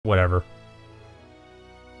Whatever.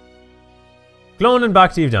 Klon and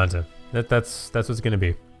bhaktivedanta. That's what it's gonna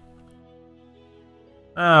be.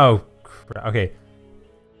 Oh, crap. Okay.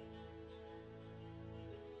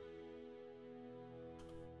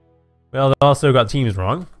 Well, they also got teams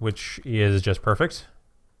wrong, which is just perfect.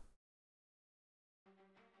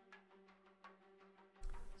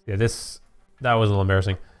 Yeah, that was a little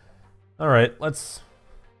embarrassing. Alright, let's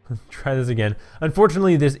try this again.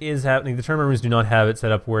 Unfortunately, this is happening. The tournament rooms do not have it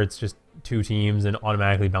set up where it's just 2 teams and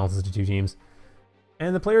automatically balances to 2 teams.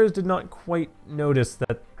 And the players did not quite notice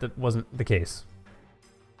that that wasn't the case.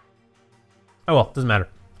 Oh well, doesn't matter.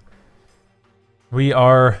 We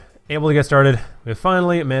are able to get started. We have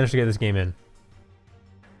finally managed to get this game in.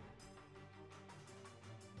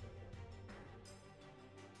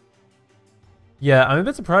 Yeah, I'm a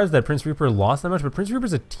bit surprised that Prince Reaper lost that much, but Prince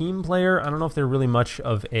Reaper's a team player. I don't know if they're really much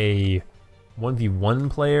of a 1v1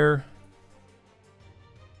 player.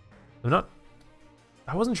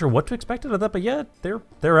 I wasn't sure what to expect out of that, but yeah,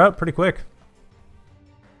 they're out pretty quick.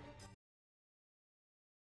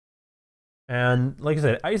 And like I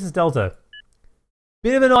said, Isis Delta.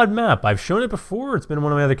 Bit of an odd map. I've shown it before. It's been in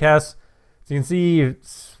one of my other casts. So you can see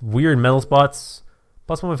it's weird metal spots.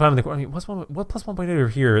 Plus 1.5 in the corner. I mean, what plus 1.8 over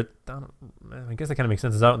here? I guess that kind of makes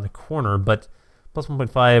sense. It's out in the corner, but plus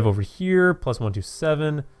 1.5 over here. Plus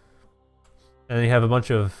 127. And then you have a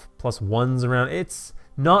bunch of plus 1s around. It's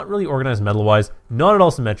not really organized metal-wise. Not at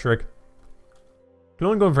all symmetric.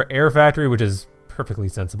 Klon going for Air Factory, which is perfectly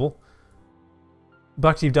sensible.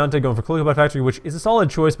 bhaktivedanta going for Cloaky Factory, which is a solid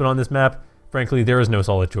choice, but on this map, frankly, there is no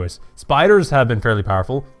solid choice. Spiders have been fairly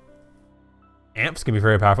powerful. Amps can be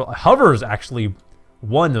very powerful. Hovers actually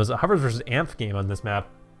won. There was a Hovers versus Amp game on this map.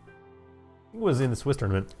 I think it was in the Swiss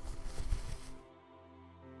tournament.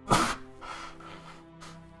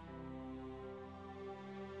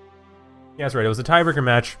 Yeah, that's right. It was a tiebreaker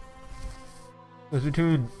match. It was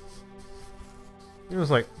between... it was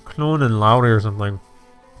like Klon and Lowry or something.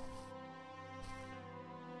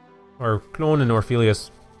 Or Klon and Orpheus.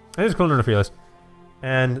 I think it was Klon and Orpheus.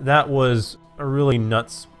 And that was a really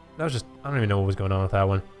nuts... that was just... I don't even know what was going on with that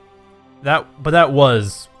one. But that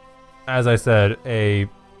was, as I said, a...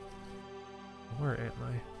 where am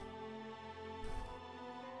I?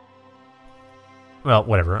 Well,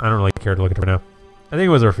 whatever. I don't really care to look at it right now. I think it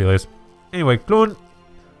was Orpheus. Anyway, Klon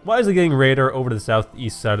wisely getting Raider over to the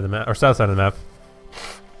southeast side of the map, or south side of the map.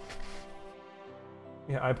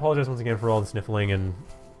 Yeah, I apologize once again for all the sniffling and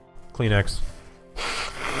Kleenex.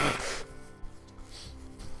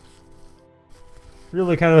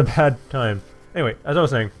 Really kind of a bad time. Anyway, as I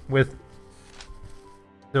was saying,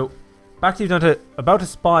 so bhaktivedanta about to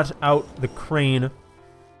spot out the crane.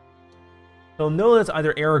 They'll know that it's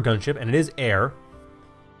either air or gunship, and it is air.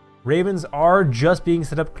 Ravens are just being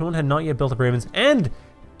set up. Klon had not yet built up Ravens, and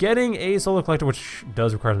getting a solar collector, which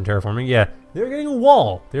does require some terraforming. Yeah, they're getting a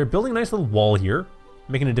wall. They're building a nice little wall here,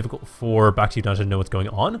 making it difficult for bhaktivedanta to know what's going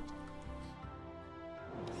on.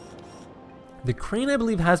 The crane, I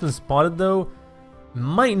believe, has been spotted, though.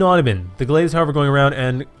 Might not have been. The glaives, however, going around,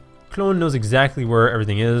 and Klon knows exactly where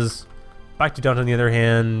everything is. bhaktivedanta, on the other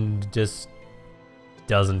hand, just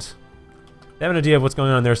doesn't. They have an idea of what's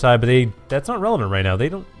going on their side, but that's not relevant right now. They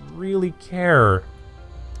don't really care.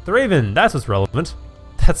 The Raven, that's what's relevant.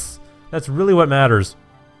 That's really what matters.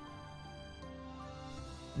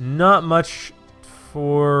 Not much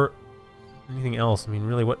for anything else. I mean,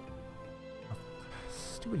 really, what...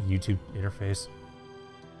 stupid YouTube interface.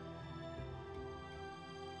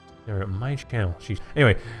 There we go, my channel. Jeez.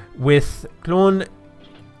 Anyway, with Klon,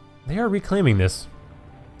 they are reclaiming this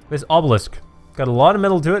obelisk. Got a lot of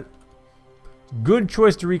metal to it. Good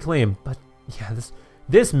choice to reclaim, but yeah,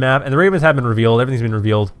 this map, and the Ravens have been revealed. Everything's been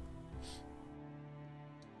revealed.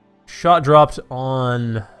 Shot dropped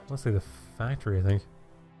on, let's say, the factory, I think.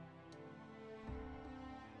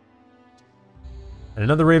 And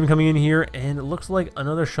another Raven coming in here, and it looks like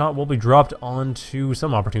another shot will be dropped onto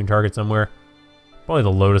some opportune target somewhere. Probably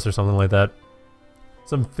the Lotus or something like that.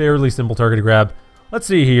 Some fairly simple target to grab. Let's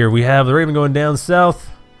see here. We have the Raven going down south.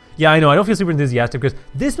 Yeah, I know. I don't feel super enthusiastic because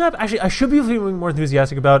this map, actually, I should be feeling more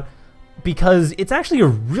enthusiastic about because it's actually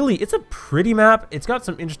it's a pretty map. It's got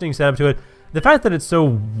some interesting setup to it. The fact that it's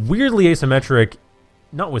so weirdly asymmetric,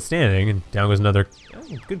 notwithstanding, and down goes another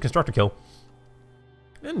good constructor kill.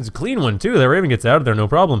 And it's a clean one, too. That Raven gets out of there, no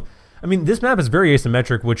problem. I mean, this map is very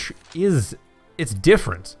asymmetric, which is... it's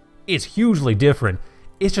different. It's hugely different.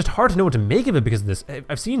 It's just hard to know what to make of it because of this.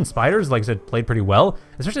 I've seen spiders, like I said, played pretty well.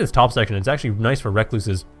 Especially this top section. It's actually nice for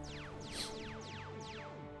recluses.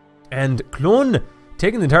 And Klon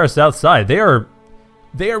taking the entire south side. They are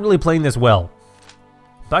really playing this well.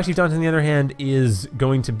 bhaktivedanta, on the other hand, is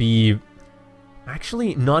going to be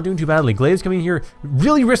actually not doing too badly. Glaives coming in here,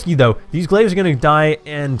 really risky though. These glaives are going to die,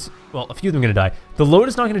 and, well, a few of them are going to die. The load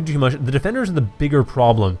is not going to do too much. The defenders are the bigger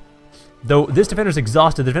problem. Though this defender's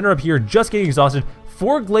exhausted. The defender up here just getting exhausted.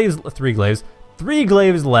 3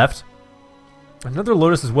 glaives left. Another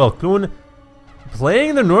Lotus as well. Klon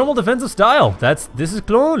playing the normal defensive style. This is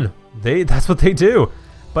Klon. That's what they do.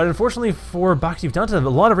 But unfortunately for bhaktivedanta, a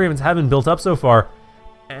lot of Ravens have been built up so far,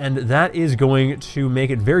 and that is going to make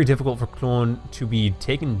it very difficult for Klon to be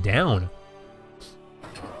taken down.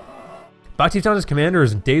 Bhaktivedanta's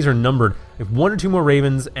commander's days are numbered. If 1 or 2 more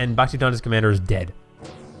Ravens, and bhaktivedanta's commander is dead.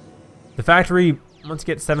 The factory, once you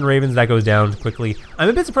get 7 Ravens, that goes down quickly. I'm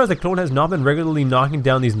a bit surprised that Klon has not been regularly knocking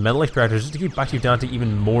down these metal extractors just to keep bhaktivedanta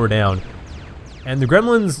even more down. And the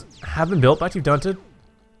gremlins have been built. bhaktivedanta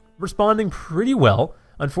responding pretty well.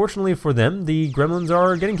 Unfortunately for them, the gremlins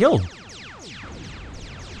are getting killed.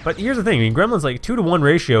 But here's the thing, I mean, gremlins like 2-to-1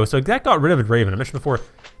 ratio, so that got rid of a Raven. I mentioned before,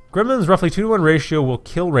 gremlins roughly 2-to-1 ratio will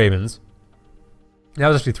kill Ravens. That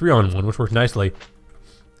was actually 3-on-1, which worked nicely.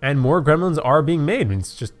 And more gremlins are being made. I mean,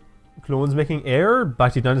 it's just Klon's making air,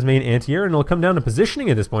 bhaktivedanta's making anti-air, and it'll come down to positioning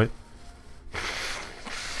at this point.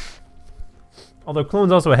 Although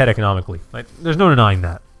Klon's also ahead economically. Like, there's no denying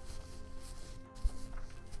that.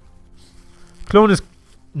 Klon is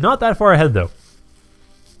not that far ahead, though.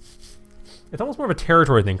 It's almost more of a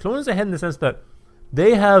territory thing. Klon is ahead in the sense that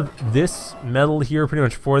they have this metal here pretty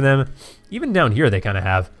much for them. Even down here they kind of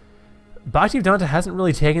have. bhaktivedanta hasn't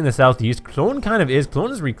really taken the southeast. Klon kind of is.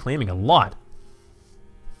 Klon is reclaiming a lot.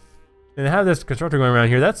 And they have this constructor going around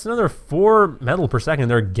here. That's another 4 metal per second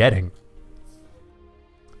they're getting.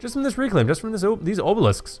 Just from this reclaim, just from these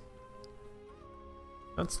obelisks.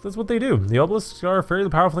 That's what they do. The obelisks are a fairly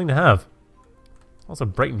powerful thing to have. Also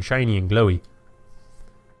bright and shiny and glowy.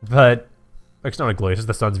 But it's not a glow, it's just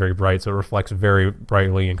the sun's very bright, so it reflects very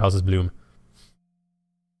brightly and causes bloom.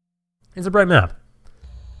 It's a bright map.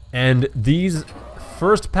 And these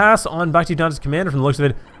first pass on bhaktivedanta's commander from the looks of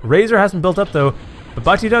it. Razor hasn't built up though, but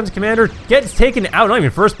bhaktivedanta's commander gets taken out. Not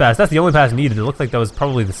even first pass, that's the only pass needed. It looked like that was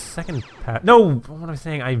probably the second pass. No, what am I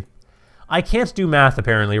saying? I can't do math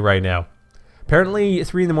apparently right now. Apparently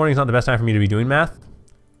 3 in the morning is not the best time for me to be doing math,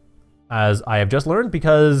 as I have just learned,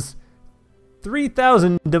 because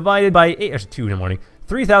 3,000 divided by 8, actually 2 in the morning.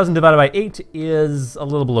 3,000 divided by 8 is a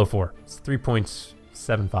little below 4. It's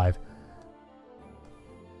 3.75.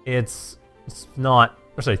 It's not,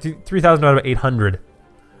 or sorry, 3,000 divided by 800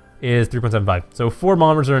 is 3.75. So 4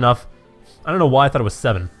 bombers are enough. I don't know why I thought it was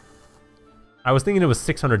 7. I was thinking it was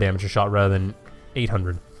 600 damage a shot rather than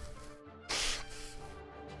 800.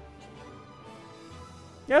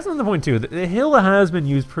 Yeah, that's another point too. The hill has been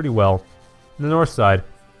used pretty well. The north side.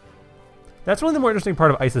 That's really the more interesting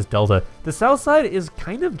part of Isis Delta. The south side is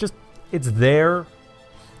kind of just, it's there.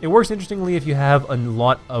 It works interestingly if you have a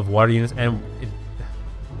lot of water units. And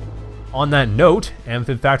on that note,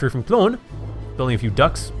 Amphib Factory from Klon, building a few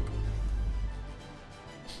ducks.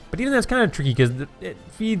 But even that's kind of tricky because it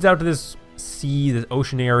feeds out to this sea, this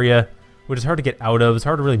ocean area, which is hard to get out of. It's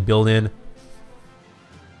hard to really build in.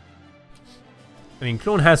 I mean,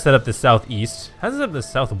 Klon has set up the southeast. Has set up the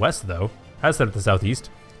southwest, though. Has set up the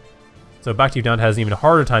southeast. So bhaktivedanta has an even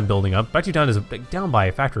harder time building up. bhaktivedanta is down by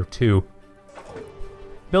a factor of 2.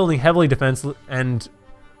 Building heavily defense, and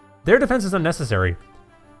their defense is unnecessary.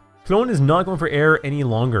 Klon is not going for air any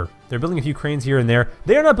longer. They're building a few cranes here and there.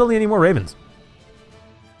 They are not building any more ravens.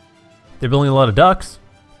 They're building a lot of ducks.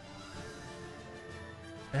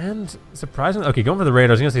 And surprisingly, okay, going for the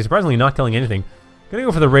radar. I was going to say surprisingly not killing anything. Gonna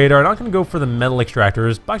go for the radar, not gonna go for the metal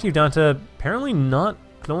extractors. bhaktivedanta, apparently not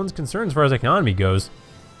Klon's concern as far as economy goes.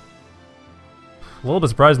 A little bit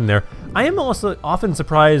surprising there. I am also often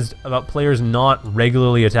surprised about players not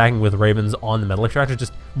regularly attacking with ravens on the metal extractors,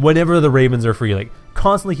 just whenever the ravens are free. Like,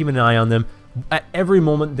 constantly keeping an eye on them. At every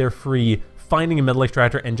moment they're free, finding a metal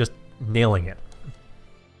extractor and just nailing it.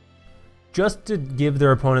 Just to give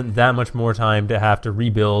their opponent that much more time to have to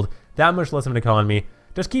rebuild, that much less of an economy.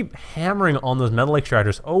 Just keep hammering on those metal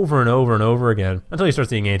extractors over and over and over again until you start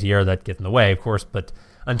seeing anti-air that gets in the way, of course. But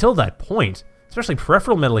until that point, especially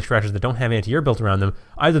peripheral metal extractors that don't have anti-air built around them,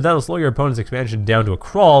 either that'll slow your opponent's expansion down to a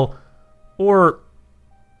crawl, or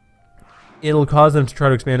it'll cause them to try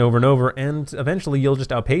to expand over and over, and eventually you'll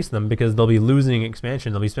just outpace them because they'll be losing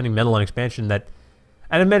expansion. They'll be spending metal on expansion that,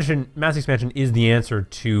 and I mentioned mass expansion is the answer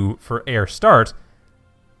for air start.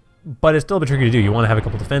 But it's still a bit tricky to do. You want to have a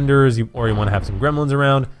couple defenders, or you want to have some gremlins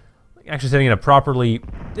around. Actually setting it up properly,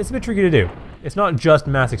 it's a bit tricky to do. It's not just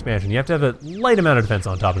mass expansion. You have to have a light amount of defense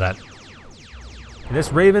on top of that. And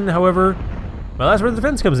this Raven, however, Well, that's where the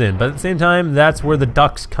defense comes in, but at the same time, that's where the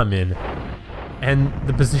ducks come in. And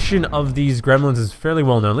the position of these gremlins is fairly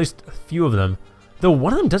well known, at least a few of them. Though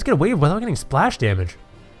one of them does get away without getting splash damage.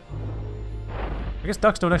 I guess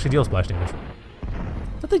ducks don't actually deal splash damage.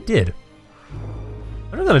 But they did.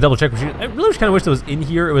 I don't know, double check. I really just kind of wish that was in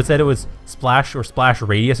here. It would said it was splash or splash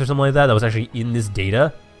radius or something like that. That was actually in this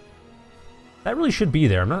data. That really should be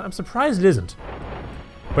there. I'm surprised it isn't.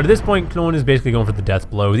 But at this point, Klon is basically going for the death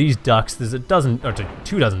blow. These ducks, there's 2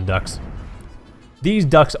 dozen ducks. These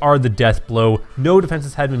ducks are the death blow. No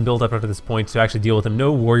defenses had been built up up to this point to actually deal with them.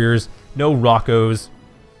 No warriors, no Roccos.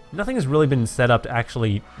 Nothing has really been set up to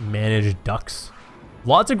actually manage ducks.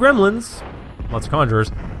 Lots of gremlins, lots of conjurers.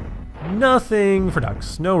 Nothing for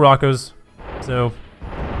ducks. No Roccos. So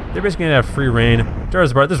they're basically gonna have free reign.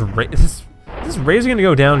 This raise is gonna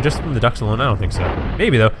go down just from the ducks alone. I don't think so.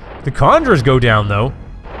 Maybe though. The conjurers go down though.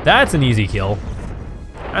 That's an easy kill.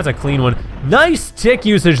 That's a clean one. Nice tick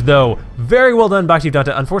usage though. Very well done,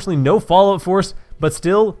 bhaktivedanta. Unfortunately, no follow-up force, but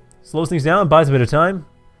still slows things down, buys a bit of time.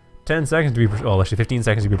 10 seconds to be precise. Oh, actually 15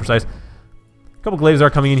 seconds to be precise. A couple glaives are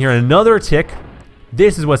coming in here, and another tick.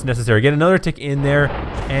 This is what's necessary. Get another tick in there,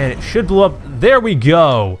 and it should blow up. There we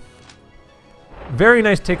go. Very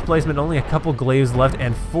nice tick placement. Only a couple glaives left,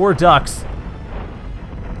 and 4 ducks.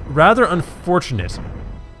 Rather unfortunate.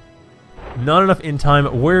 Not enough in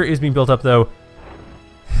time. Warrior is being built up, though.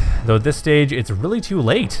 Though at this stage, it's really too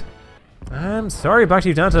late. I'm sorry,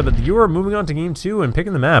 bhaktivedanta, but you are moving on to game 2 and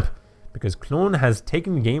picking the map. Because Klon has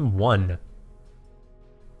taken game 1.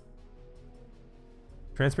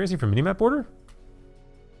 Transparency for minimap border?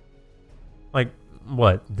 Like,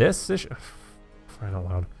 what? This ish? Crying out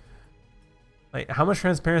loud. Like, how much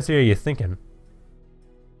transparency are you thinking?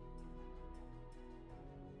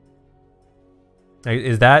 Like,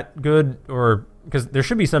 is that good? Or, because there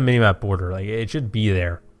should be some minimap border. Like, it should be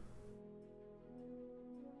there.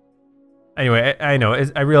 Anyway, I know.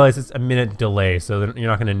 I realize it's a minute delay, so you're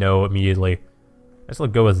not going to know immediately. I guess I'll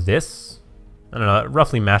go with this. I don't know. It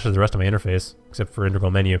roughly matches the rest of my interface, except for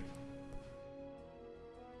integral menu.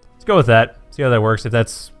 Let's go with that. See how that works, if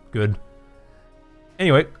that's good.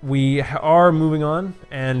 Anyway, we are moving on,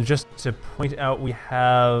 and just to point out, we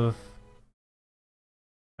have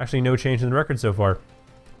actually no change in the record so far.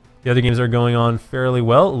 The other games are going on fairly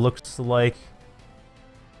well. It looks like...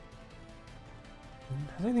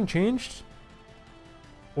 Has anything changed?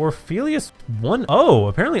 Orphelius won. Oh,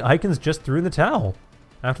 apparently Icons just threw in the towel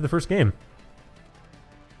after the first game.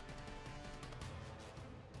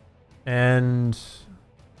 And...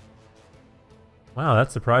 Wow,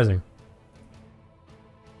 that's surprising.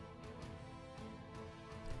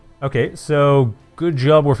 Okay, so good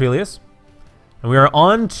job, Orphelius. And we are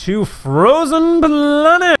on to Frozen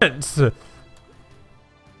Planet!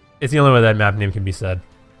 It's the only way that map name can be said.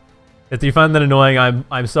 If you find that annoying,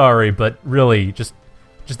 I'm sorry, but really, just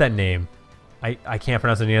that name. I can't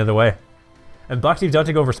pronounce it any other way. And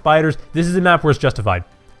bhaktivedanta go for spiders. This is a map where it's justified.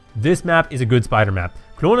 This map is a good spider map.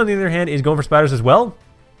 Klon, on the other hand, is going for spiders as well.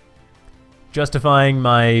 Justifying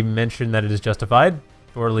my mention that it is justified,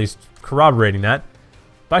 or at least corroborating that.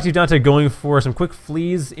 Bhaktivedanta going for some quick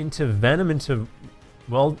fleas into Venom, into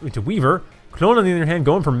Weaver. Klon, on the other hand,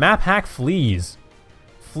 going for map hack fleas.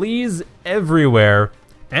 Fleas everywhere.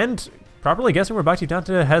 And properly guessing where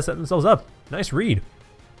Bhaktivedanta has set themselves up. Nice read.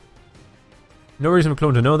 No reason for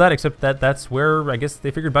Klon to know that, except that that's where I guess they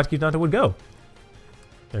figured Bhaktivedanta would go.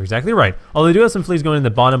 They're exactly right. Although they do have some fleas going in the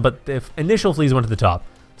bottom, but the initial fleas went to the top.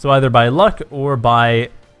 So either by luck or by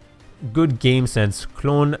good game sense,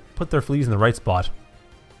 Klon put their fleas in the right spot.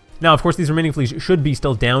 Now, of course, these remaining fleas should be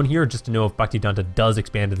still down here, just to know if Bhaktivedanta does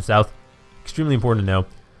expand to the south. Extremely important to know.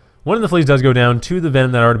 One of the fleas does go down to the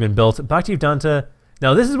Venom that had already been built. Bhaktivedanta...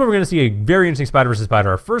 Now, this is where we're going to see a very interesting Spider versus Spider.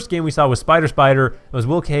 Our first game we saw was Spider. It was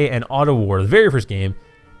Will K and Auto War, the very first game.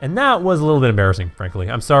 And that was a little bit embarrassing, frankly.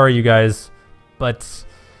 I'm sorry, you guys, but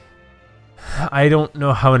I don't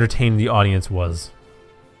know how entertained the audience was.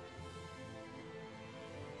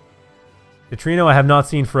 Katrino, I have not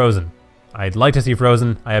seen Frozen. I'd like to see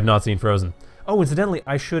Frozen. I have not seen Frozen. Oh, incidentally,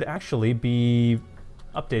 I should actually be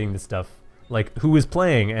updating this stuff. Like, who is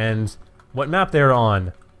playing, and what map they're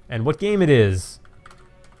on, and what game it is.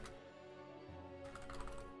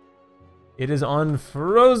 It is on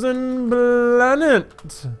Frozen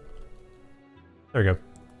Planet. There we go.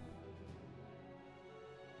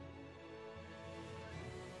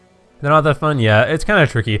 They're not that fun? Yeah, it's kind of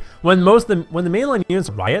tricky. When the mainline units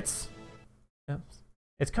riots,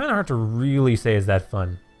 it's kind of hard to really say is that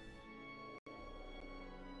fun.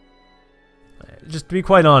 Just to be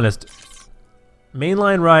quite honest,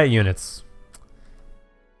 mainline riot units.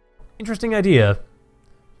 Interesting idea,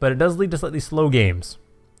 but it does lead to slightly slow games.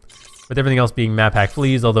 With everything else being map hack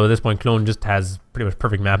fleas, although at this point Klon just has pretty much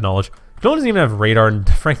perfect map knowledge. Klon doesn't even have radar and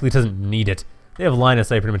frankly doesn't need it. They have line of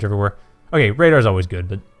sight pretty much everywhere. Okay, radar's always good,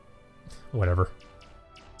 but whatever.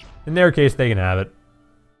 In their case, they can have it.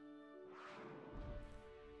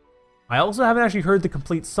 I also haven't actually heard the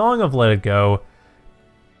complete song of Let It Go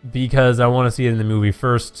because I want to see it in the movie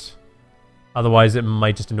first. Otherwise, it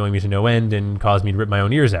might just annoy me to no end and cause me to rip my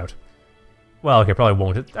own ears out. Well, okay, probably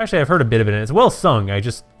won't. Actually, I've heard a bit of it, and it's well sung.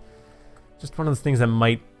 Just one of those things that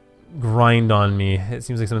might grind on me. It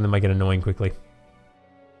seems like something that might get annoying quickly.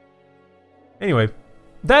 Anyway,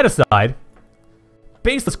 that aside,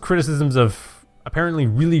 baseless criticisms of apparently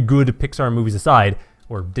really good Pixar movies aside,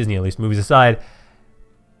 or Disney at least movies aside,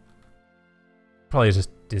 probably it's just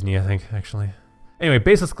Disney, I think, actually. Anyway,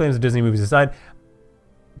 baseless claims of Disney movies aside,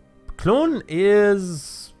 Klon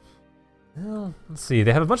is... well, let's see,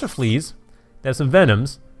 they have a bunch of fleas, they have some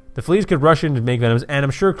venoms. The fleas could rush in to make venoms, and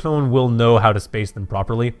I'm sure Klon will know how to space them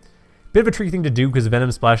properly. Bit of a tricky thing to do because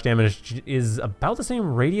venom splash damage is about the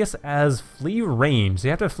same radius as flea range. So you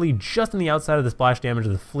have to flee just on the outside of the splash damage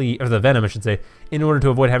of the flea, or the venom, I should say, in order to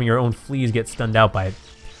avoid having your own fleas get stunned out by it.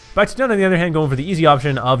 Bhaktivedanta, on the other hand, going for the easy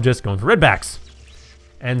option of just going for redbacks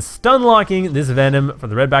and stun locking this venom for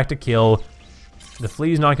the redback to kill. The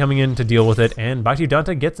flea's not coming in to deal with it, and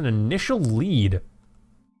Bhaktivedanta gets an initial lead.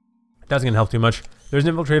 That's going to help too much. There's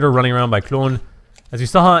an infiltrator running around by Klon. As we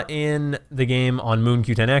saw in the game on Moon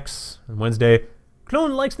Q10X on Wednesday,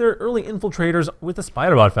 Klon likes their early infiltrators with the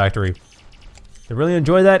Spiderbot factory. They really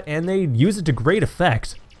enjoy that, and they use it to great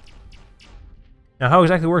effect. Now, how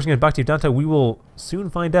exactly it works against Bhaktivedanta, we will soon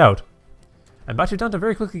find out. And Bhaktivedanta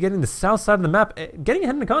very quickly getting the south side of the map, getting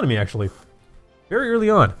ahead in economy, actually. Very early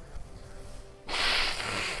on.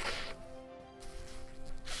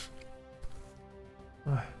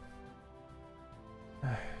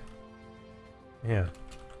 Yeah.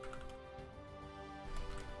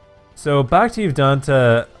 So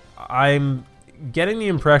Bhaktivedanta, I'm getting the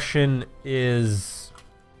impression is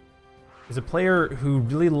a player who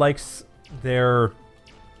really likes their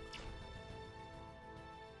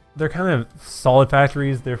kind of solid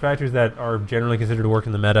factories. They're factories that are generally considered to work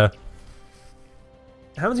in the meta.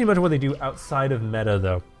 I haven't seen much of what they do outside of meta,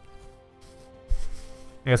 though.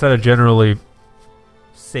 Outside of generally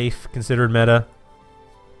safe considered meta.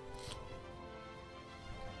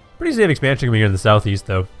 Pretty safe expansion coming here in the southeast,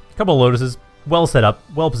 though. A couple of Lotuses, well set up,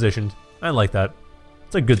 well positioned. I like that.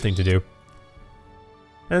 It's a good thing to do.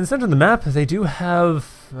 And in the center of the map, they do have,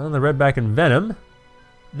 well, the Redback and Venom.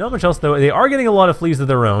 Not much else, though. They are getting a lot of fleas of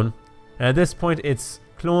their own. And at this point, it's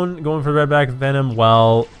Klon going for Redback Venom,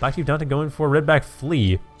 while Bhaktivedanta going for Redback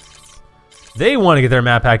Flea. They want to get their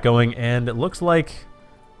map hack going, and it looks like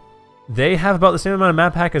they have about the same amount of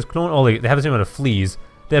map hack as Klon. Oh, they have the same amount of fleas.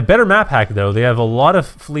 They have better map hack, though. They have a lot of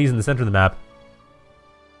fleas in the center of the map.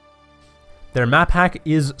 Their map hack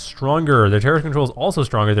is stronger. Their terrorist control is also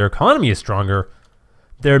stronger. Their economy is stronger.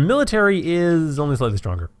 Their military is only slightly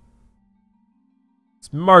stronger. It's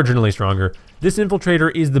marginally stronger. This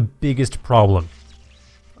infiltrator is the biggest problem.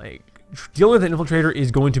 Like, dealing with an infiltrator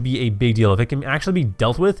is going to be a big deal. If it can actually be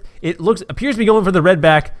dealt with, it appears to be going for the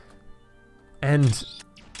Redback, and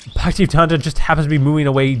Bhaktivedanta just happens to be moving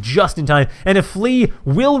away just in time. And a Flea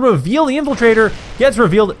will reveal the infiltrator, gets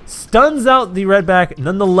revealed, stuns out the Redback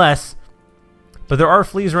nonetheless. But there are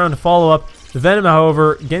Fleas around to follow up. The Venom,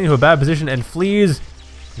 however, getting into a bad position, and Fleas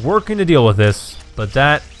working to deal with this. But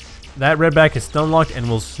that Redback is stun locked and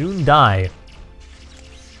will soon die.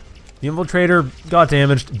 The infiltrator got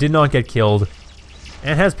damaged, did not get killed,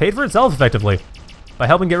 and has paid for itself effectively. By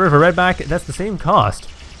helping get rid of a Redback, that's the same cost.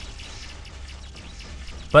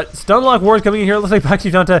 But Stunlock War is coming in here. It looks like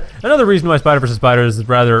Bhaktivedanta. Another reason why Spider vs. Spider is a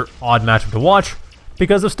rather odd matchup to watch,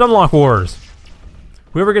 because of Stunlock Wars.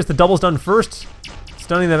 Whoever gets the double stun first,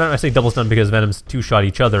 stunning the Venom. I say double stun because Venoms two-shot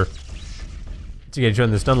each other to get each other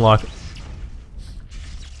in the Stunlock.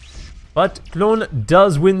 But Klon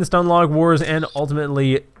does win the Stunlock Wars and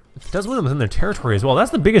ultimately does win them within their territory as well.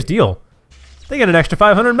 That's the biggest deal. They get an extra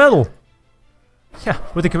 500 metal. Yeah,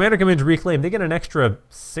 with the commander coming in to reclaim, they get an extra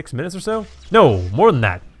 6 minutes or so? No, more than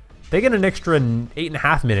that. They get an extra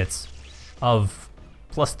 8.5 minutes of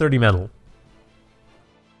plus 30 metal.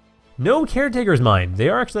 No caretakers mine. They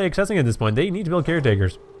are actually accessing at this point. They need to build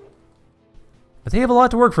caretakers. But they have a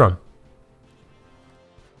lot to work from.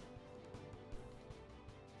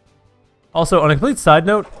 Also, on a complete side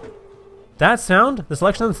note, that sound, the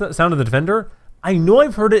selection of the sound of the Defender, I know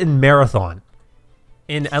I've heard it in Marathon.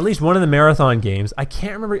 In at least one of the Marathon games. I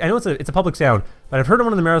can't remember. I know it's a public sound, but I've heard it in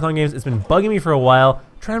one of the Marathon games. It's been bugging me for a while.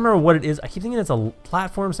 I'm trying to remember what it is. I keep thinking it's a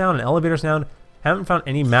platform sound, an elevator sound. Haven't found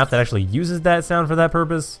any map that actually uses that sound for that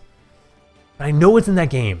purpose. But I know it's in that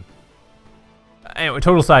game. Anyway,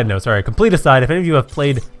 total side note, sorry, complete aside, if any of you have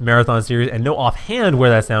played Marathon series and know offhand where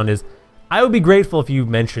that sound is, I would be grateful if you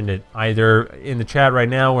mentioned it, either in the chat right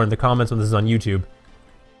now or in the comments when this is on YouTube.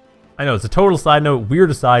 I know, it's a total side note, weird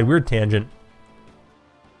aside, weird tangent.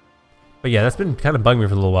 But yeah, that's been kind of bugging me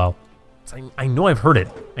for a little while. I know I've heard it.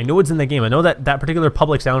 I know it's in the game. I know that that particular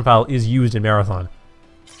public sound file is used in Marathon.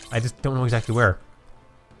 I just don't know exactly where.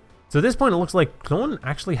 So at this point, it looks like Klon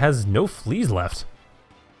actually has no fleas left.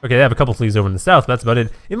 Okay, they have a couple fleas over in the south, but that's about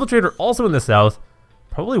it. Infiltrator also in the south.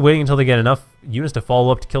 Probably waiting until they get enough units to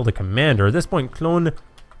follow up to kill the commander. At this point, Klon,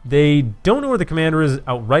 they don't know where the commander is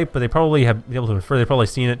outright, but they probably have been able to infer. They've probably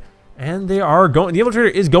seen it. And they are going... The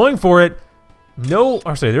infiltrator is going for it. No...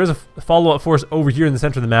 Or sorry, there is a follow-up force over here in the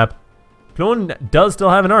center of the map. Klon does still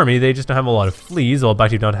have an army. They just don't have a lot of fleas, while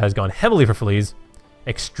bhaktivedanta has gone heavily for fleas.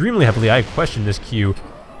 Extremely heavily. I question this queue.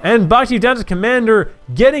 And bhaktivedanta's commander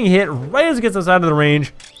getting hit right as it gets outside of the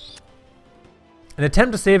range. An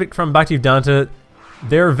attempt to save it from bhaktivedanta.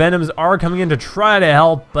 Their venoms are coming in to try to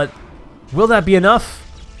help, but will that be enough?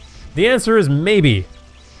 The answer is maybe.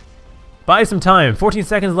 Buy some time. 14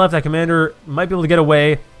 seconds left. That commander might be able to get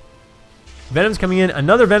away. Venom's coming in.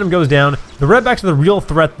 Another venom goes down. The redbacks are the real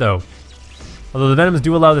threat, though. Although the venoms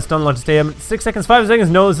do allow the stun launch to stay. 6 seconds, 5 seconds.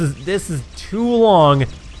 No, this is too long.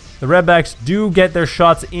 The redbacks do get their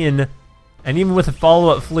shots in. And even with the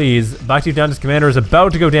follow-up fleas, bhaktivedanta's commander is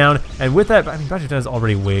about to go down. And with that, I mean, bhaktivedanta is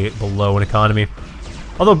already way below in economy.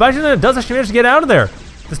 Although bhaktivedanta does actually manage to get out of there.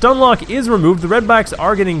 The stun lock is removed. The redbacks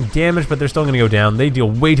are getting damaged, but they're still going to go down. They deal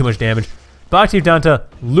way too much damage. bhaktivedanta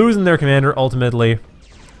losing their commander ultimately.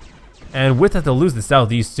 And with that, they'll lose the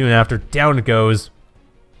southeast soon after. Down it goes.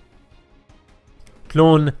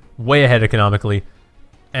 Klon way ahead economically.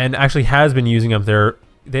 And actually has been using up their...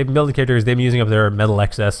 They've been building characters. They've been using up their metal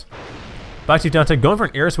excess. bhaktivedanta going for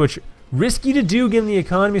an air switch. Risky to do given the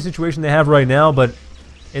economy situation they have right now, but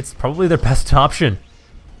it's probably their best option.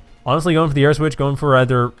 Honestly, going for the air switch, going for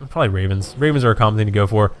either... Probably Ravens. Ravens are a common thing to go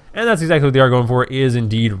for. And that's exactly what they are going for, is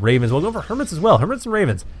indeed Ravens. Well, going for Hermits as well. Hermits and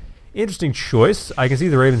Ravens. Interesting choice. I can see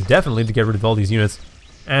the Ravens definitely to get rid of all these units.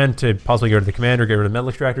 And to possibly get rid of the commander, get rid of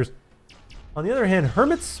metal extractors. On the other hand,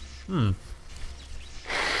 Hermits...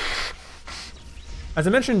 As I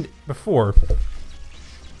mentioned before,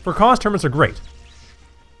 for cost, Hermits are great.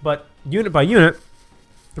 But unit by unit,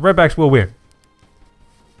 the redbacks will win.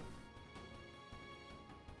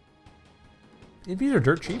 Impies are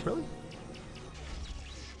dirt cheap, really?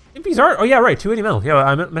 Impies are... Oh, yeah, right. 280 metal. Yeah,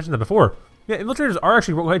 I mentioned that before. Yeah, infiltrators are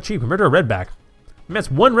actually quite cheap compared to a redback. I mean, that's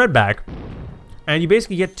one redback, and you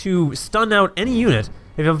basically get to stun out any unit.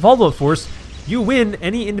 If you have a follow-up force, you win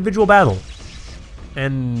any individual battle.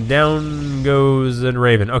 And down goes a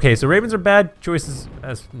Raven. Okay, so Ravens are bad choices.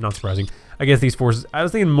 That's not surprising. Against these forces. I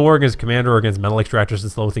was thinking more against Commander or against Metal Extractors to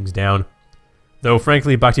slow things down. Though,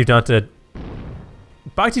 frankly, bhaktivedanta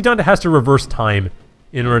has to reverse time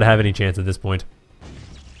in order to have any chance at this point.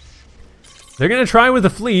 They're going to try with the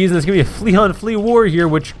fleas, and it's going to be a flea-on-flea war here,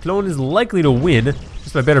 which Klon is likely to win,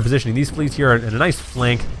 just by better positioning. These fleas here are in a nice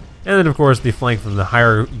flank, and then, of course, the flank from the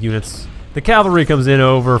higher units. The cavalry comes in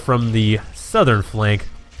over from the southern flank,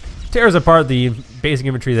 tears apart the basic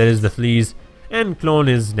infantry that is the fleas, and Klon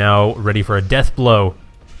is now ready for a death blow,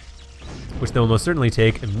 which they will most certainly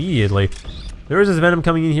take immediately. There is this venom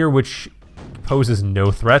coming in here, which poses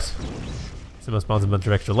no threat. Some spawns a bunch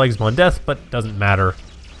of extra legs upon death, but doesn't matter.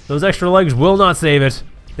 Those extra legs will not save it.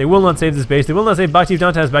 They will not save this base. They will not save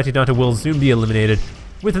bhaktivedanta, as bhaktivedanta will soon be eliminated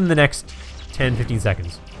within the next 10-15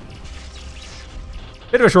 seconds.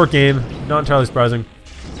 Bit of a short game, not entirely surprising.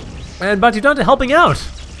 And bhaktivedanta helping out,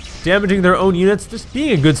 damaging their own units, just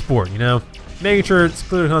being a good sport, you know, making sure it's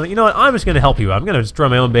clear. You know what? I'm just going to help you. I'm going to destroy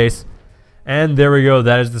my own base. And there we go.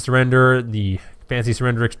 That is the surrender, the fancy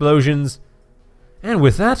surrender explosions. And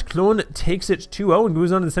with that, Klon takes it 2-0 and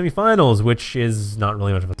moves on to the semifinals, which is not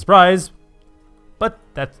really much of a surprise. But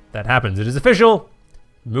that happens. It is official.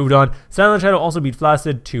 Moved on. Silent Shadow also beat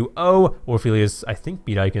Flaccid 2-0. Orpheus, I think,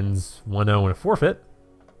 beat Icons 1-0 and a forfeit.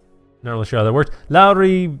 Not really sure how that worked.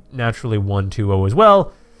 Lowry naturally won 2-0 as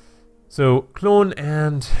well. So, Klon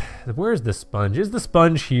and... Where's the sponge? Is the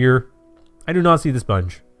sponge here? I do not see the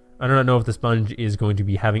sponge. I do not know if the sponge is going to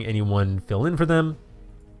be having anyone fill in for them.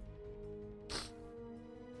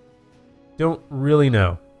 Don't really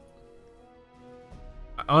know.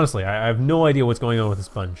 Honestly, I have no idea what's going on with the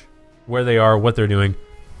sponge. Where they are, what they're doing.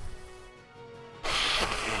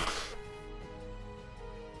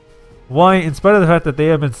 Why, in spite of the fact that they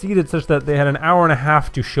have been seeded such that they had an hour and a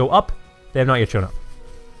half to show up, they have not yet shown up.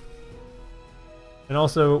 And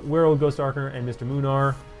also, where will Ghost Archer and Mr. Moon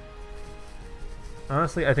are.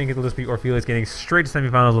 Honestly, I think it'll just be Orpheus getting straight to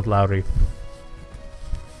semifinals with Lowry.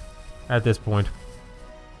 At this point.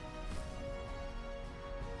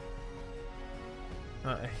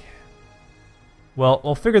 Well,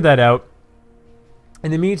 we'll figure that out.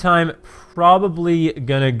 In the meantime, probably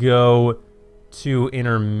gonna go to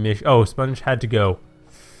intermission. Oh, Sponge had to go.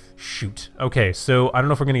 Shoot. Okay, so I don't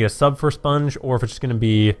know if we're gonna get a sub for Sponge or if it's just gonna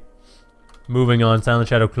be moving on. Silent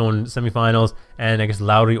Shadow Clone semifinals, and I guess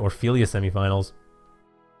Lowry or Ophelia semifinals.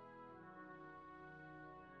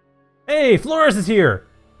 Hey, Flores is here!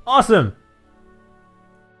 Awesome!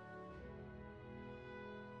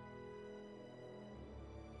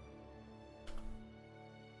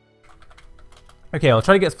 Okay, I'll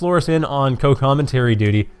try to get Flores in on co-commentary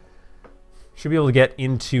duty. Should be able to get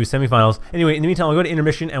into semifinals. Anyway, in the meantime, I'll go to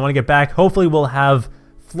intermission, and when I get back, hopefully we'll have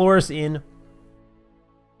Flores in.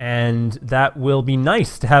 And that will be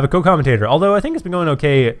nice to have a co-commentator. Although I think it's been going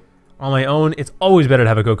okay on my own. It's always better to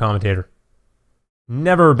have a co-commentator.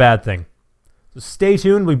 Never a bad thing. So stay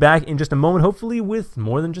tuned. We'll be back in just a moment, hopefully with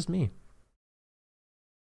more than just me.